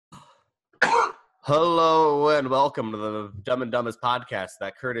Hello and welcome to the Dumb and Dumbest podcast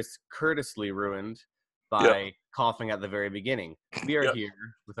that Curtis courteously ruined by coughing at the very beginning. We are here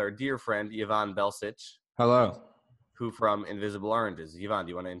with our dear friend Yvonne Belcic. Hello. Who from Invisible Oranges. Yvonne, do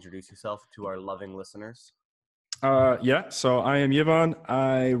you want to introduce yourself to our loving listeners? So I am Yvonne.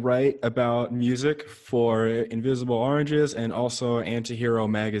 I write about music for Invisible Oranges and also AntiHero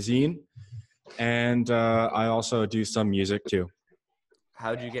magazine. And I also do some music too.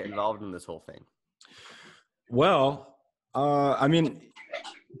 How did you get involved in this whole thing? Well,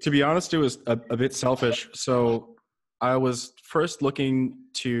 to be honest, it was a bit selfish. So I was first looking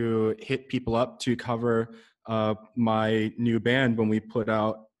to hit people up to cover my new band when we put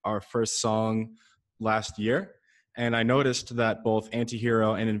out our first song last year. And I noticed that both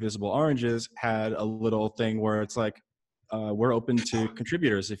AntiHero and Invisible Oranges had a little thing where it's like, we're open to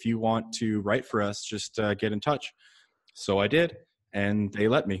contributors. If you want to write for us, just get in touch. So I did, and they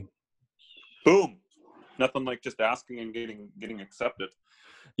let me. Boom. Nothing like just asking and getting accepted.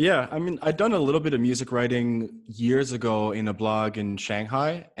 Yeah, I'd done a little bit of music writing years ago in a blog in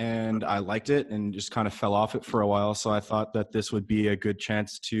Shanghai, and I liked it and just kind of fell off it for a while. So I thought that this would be a good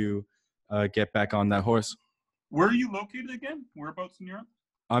chance to get back on that horse. Where are you located again? Whereabouts in Europe?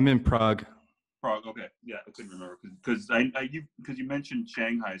 I'm in Prague. Prague. Okay. Yeah, I couldn't remember because you mentioned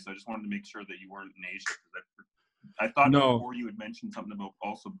Shanghai, so I just wanted to make sure that you weren't in Asia. I thought before you had mentioned something about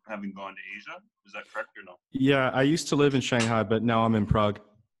also having gone to Asia. Is that correct or no? Yeah, I used to live in Shanghai, but now I'm in Prague.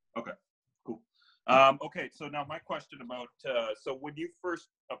 Okay, cool. Okay, so now my question about so when you first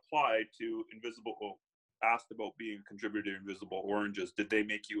applied to asked about being a contributor to Invisible Oranges, did they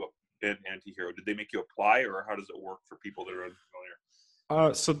make you an AntiHero? Did they make you apply, or how does it work for people that are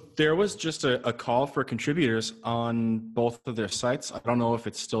unfamiliar? So there was just a call for contributors on both of their sites. I don't know if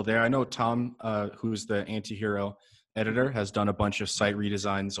it's still there. I know Tom, who's the AntiHero editor, has done a bunch of site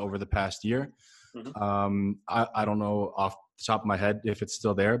redesigns over the past year. Mm-hmm. I don't know off the top of my head if it's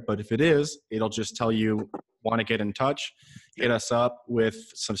still there, but if it is, it'll just tell you, want to get in touch, hit us up with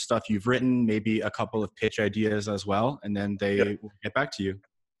some stuff you've written, maybe a couple of pitch ideas as well, and then they will get back to you.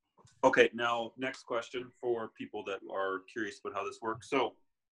 Okay, now next question for people that are curious about how this works. So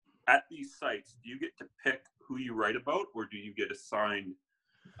at these sites, do you get to pick who you write about, or do you get assigned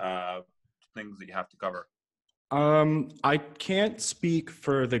things that you have to cover? I can't speak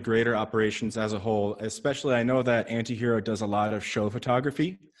for the greater operations as a whole, especially I know that AntiHero does a lot of show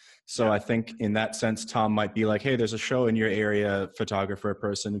photography. So I think in that sense, Tom might be like, hey, there's a show in your area, photographer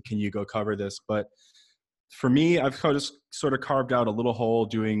person, can you go cover this? But for me, I've sort of carved out a little hole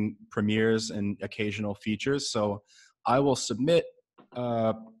doing premieres and occasional features. So I will submit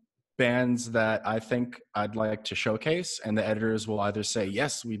bands that I think I'd like to showcase, and the editors will either say,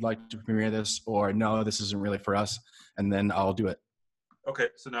 yes, we'd like to premiere this, or no, this isn't really for us, and then I'll do it. Okay,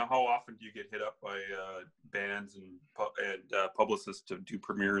 so now how often do you get hit up by bands and publicists to do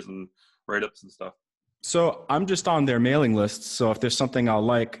premieres and write-ups and stuff? So I'm just on their mailing list. So if there's something I'll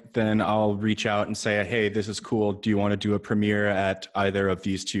like, then I'll reach out and say, hey, this is cool. Do you want to do a premiere at either of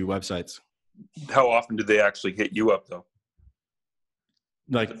these two websites? How often do they actually hit you up, though?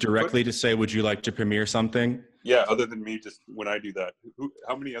 Like directly to say, would you like to premiere something? Yeah, other than me, just when I do that.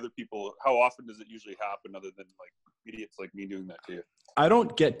 How many other people, how often does it usually happen other than like idiots like me doing that to you? I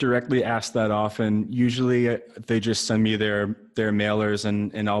don't get directly asked that often. Usually they just send me their mailers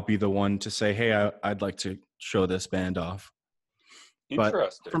and I'll be the one to say, hey, I'd like to show this band off.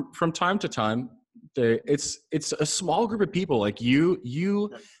 Interesting. But from time to time, it's a small group of people. Like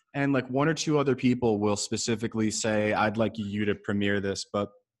you and like one or two other people will specifically say, I'd like you to premiere this. But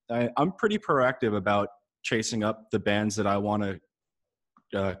I'm pretty proactive about chasing up the bands that I want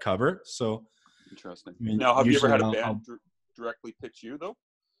to cover. So interesting. Now, have you ever had a band directly pitch you, though?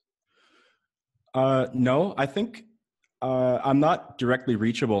 No, I think I'm not directly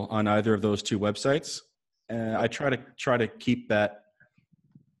reachable on either of those two websites. I try to keep that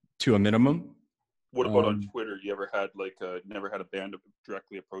to a minimum. What about on Twitter? You ever had never had a band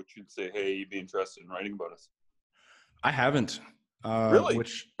directly approach you and say, hey, you'd be interested in writing about us? I haven't. Really?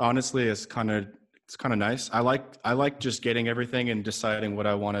 Which honestly is kind of nice. I like just getting everything and deciding what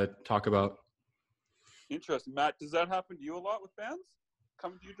I want to talk about. Interesting. Matt, does that happen to you a lot with bands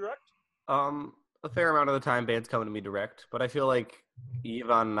coming to you direct? A fair amount of the time bands come to me direct, but I feel like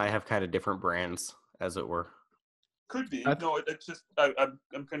Yvonne and I have kind of different brands, as it were. Could be. No, it's just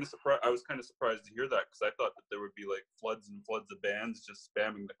I'm kind of surprised. I was kind of surprised to hear that because I thought that there would be like floods and floods of bands just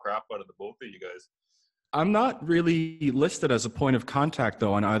spamming the crap out of the both of you guys. I'm not really listed as a point of contact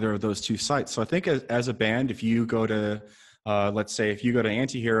though on either of those two sites. So I think as a band, if you go to, let's say if you go to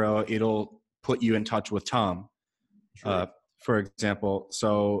AntiHero, it'll put you in touch with Tom, for example.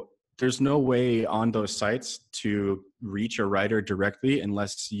 So there's no way on those sites to reach a writer directly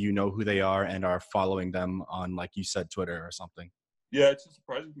unless you know who they are and are following them on, like you said, Twitter or something. Yeah, it's just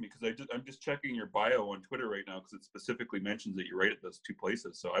surprising to me because I'm just checking your bio on Twitter right now because it specifically mentions that you write at those two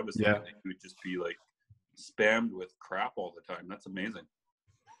places. So I was thinking that you would just be like spammed with crap all the time. That's amazing.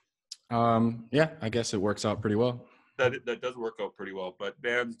 Yeah, I guess it works out pretty well. That does work out pretty well. But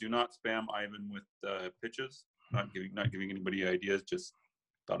bands, do not spam Ivan with pitches. Not giving anybody ideas. Just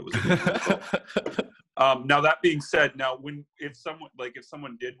thought it was a good now that being said, now if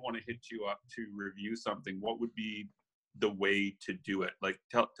someone did want to hit you up to review something, what would be the way to do it? Like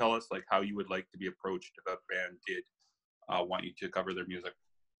tell us like how you would like to be approached if a band did want you to cover their music.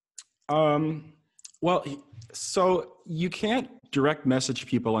 Well, so you can't direct message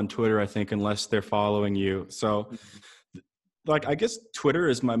people on Twitter, I think, unless they're following you. So like, I guess Twitter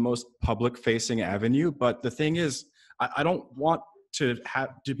is my most public facing avenue, but the thing is, I don't want to I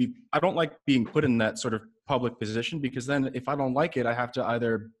don't like being put in that sort of public position, because then if I don't like it, I have to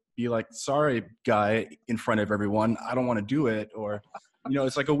either be like, sorry, guy, in front of everyone, I don't want to do it. Or,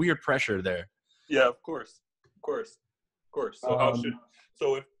 it's like a weird pressure there. Yeah, of course. So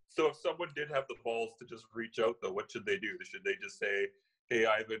if someone did have the balls to just reach out though, what should they do? Should they just say, hey,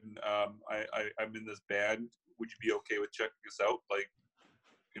 Ivan, I'm in this band. Would you be okay with checking us out? Like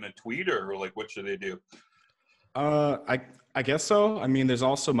in a tweet, or like, what should they do? I guess so. I mean, there's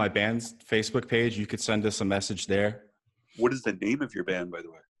also my band's Facebook page. You could send us a message there. What is the name of your band, by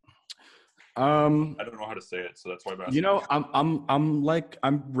the way? I don't know how to say it, so that's why I'm asking.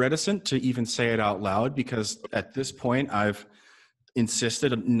 I'm reticent to even say it out loud, because at this point I've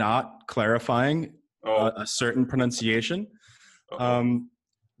insisted on not clarifying a certain pronunciation.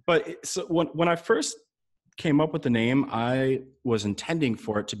 But so when I first came up with the name, I was intending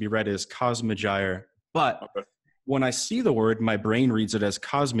for it to be read as Cosmogire, but when I see the word, my brain reads it as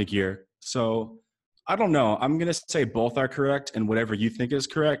Cosmogear. So I don't know. I'm going to say both are correct, and whatever you think is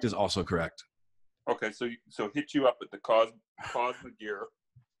correct is also correct. Okay, so hit you up at the Cosmogear.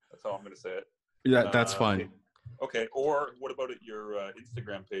 That's how I'm going to say it. Yeah, that's fine. Okay, or what about at your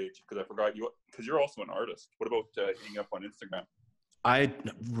Instagram page? Because I forgot because you're also an artist. What about hitting up on Instagram? I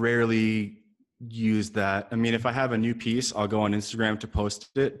rarely use that. I mean, if I have a new piece, I'll go on Instagram to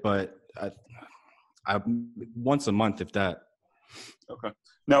post it, but I once a month, if that. Okay.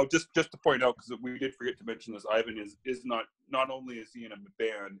 Now, just to point out, because we did forget to mention this, Ivan is not only is he in a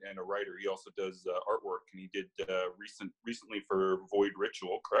band and a writer, he also does artwork, and he did recently for Void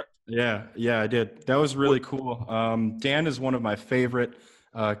Ritual, correct? Yeah, I did. That was really cool. Dan is one of my favorite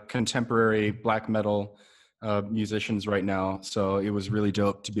contemporary black metal musicians right now, so it was really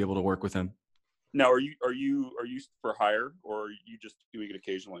dope to be able to work with him. Now, are you for hire, or are you just doing it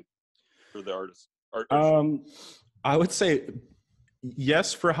occasionally for the artist? I would say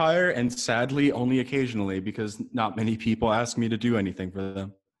yes for hire, and sadly only occasionally, because not many people ask me to do anything for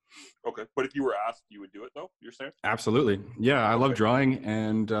them. Okay, but if you were asked, you would do it though, you're saying? Absolutely. Yeah, I love drawing,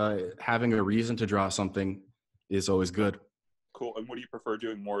 and having a reason to draw something is always good. Cool. And what do you prefer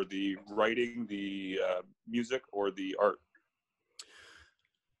doing more, the writing, the music, or the art?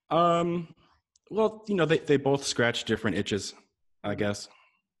 Well, they both scratch different itches, I guess.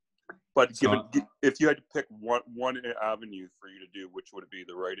 But if you had to pick one avenue for you to do, which would it be?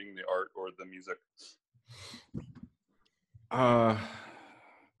 The writing, the art, or the music? I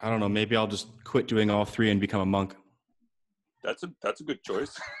don't know. Maybe I'll just quit doing all three and become a monk. That's a good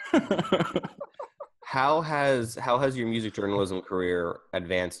choice. How has your music journalism career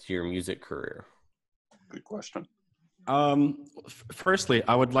advanced your music career? Good question. Firstly,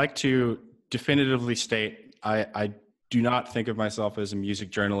 I would like to definitively state I do not think of myself as a music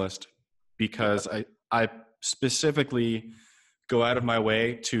journalist, because I specifically go out of my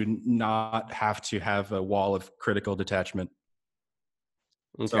way to not have to have a wall of critical detachment.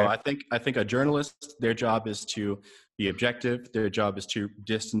 Okay. So I think a journalist, their job is to be objective. Their job is to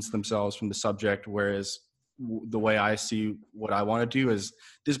distance themselves from the subject. Whereas the way I see what I want to do is,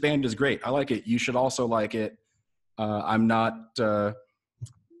 this band is great. I like it. You should also like it. I'm not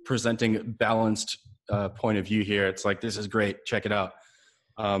presenting a balanced point of view here. It's like, this is great, check it out.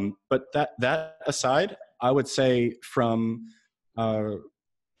 But that aside, I would say from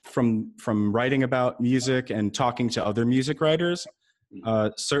writing about music and talking to other music writers,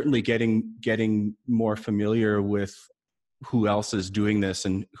 certainly getting more familiar with who else is doing this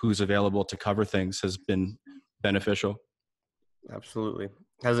and who's available to cover things has been beneficial. Absolutely.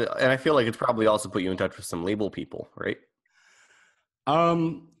 Has it? And I feel like it's probably also put you in touch with some label people, right?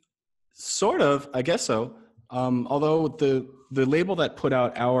 Sort of, I guess so. Although the label that put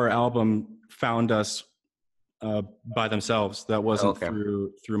out our album found us by themselves. That wasn't Okay.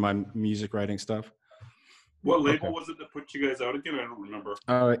 through my music writing stuff. What label was it that put you guys out again? I don't remember.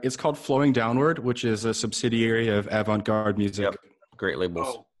 It's called Flowing Downward, which is a subsidiary of Avant-Garde Music. Yep. Great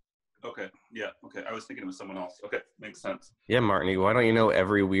labels. Oh, okay. Yeah, okay. I was thinking it was someone else. Okay, makes sense. Yeah, Martin, why don't you know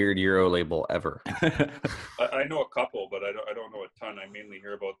every weird Euro label ever? I know a couple, but I don't know a ton. I mainly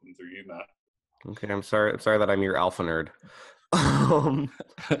hear about them through you, Matt. Okay, I'm sorry that I'm your alpha nerd. How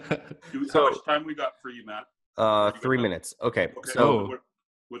much time we got for you, Matt? 3 minutes. Okay. Okay. So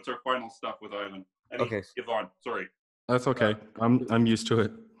what's our final stuff with Ivan? Okay. Yvonne, sorry. That's okay. I'm used to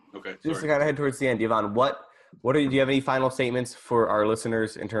it. Okay. just to Sorry. kind of head towards the end, Yvonne, do you have any final statements for our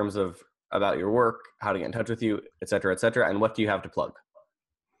listeners in terms of about your work, how to get in touch with you, et cetera, and what do you have to plug?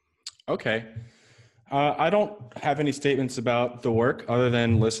 Okay. I don't have any statements about the work other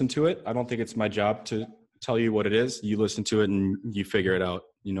than listen to it. I don't think it's my job to tell you what it is. You listen to it and you figure it out.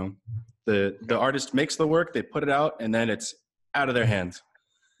 You know, the artist makes the work, they put it out, and then it's out of their hands.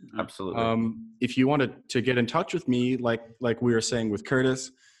 Absolutely. If you wanted to get in touch with me, like we were saying with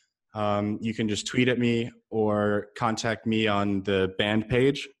Curtis, you can just tweet at me or contact me on the band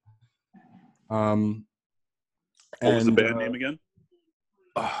page. What was the band name again?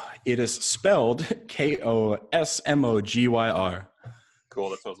 It is spelled Kosmogyr. Cool,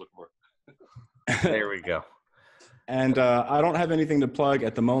 that's what I was looking for. There we go. And I don't have anything to plug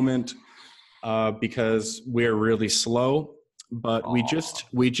at the moment because we're really slow. But we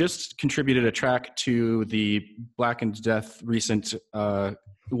just contributed a track to the Black and Death recent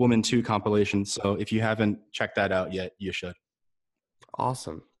Woman 2 compilation. So if you haven't checked that out yet, you should.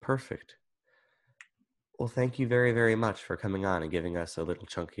 Awesome. Perfect. Well, thank you very, very much for coming on and giving us a little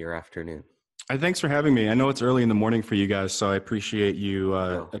chunk of your afternoon. Thanks for having me. I know it's early in the morning for you guys, so I appreciate you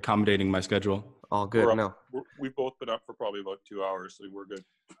accommodating my schedule. All good. We've both been up for probably about 2 hours, so we're good.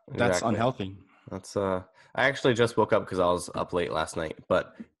 That's Exactly. unhealthy. That's I actually just woke up because I was up late last night,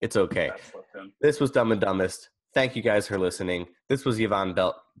 but it's okay. This was Dumb and Dumbest. Thank you guys for listening. This was Yvonne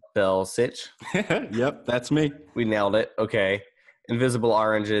Belcic. Yep, that's me. We nailed it. Okay. Invisible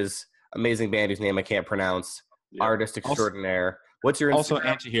Oranges, amazing band whose name I can't pronounce. Yeah. Artist extraordinaire. What's your Instagram? Also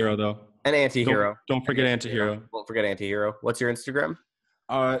AntiHero, though. An AntiHero. Don't forget AntiHero. Don't forget AntiHero. What's your Instagram?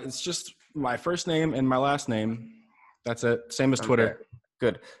 It's just my first name and my last name. That's it. Same as Twitter. Okay.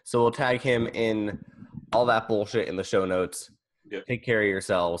 Good. So we'll tag him in all that bullshit in the show notes. Yep. Take care of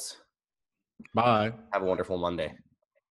yourselves. Bye. Have a wonderful Monday.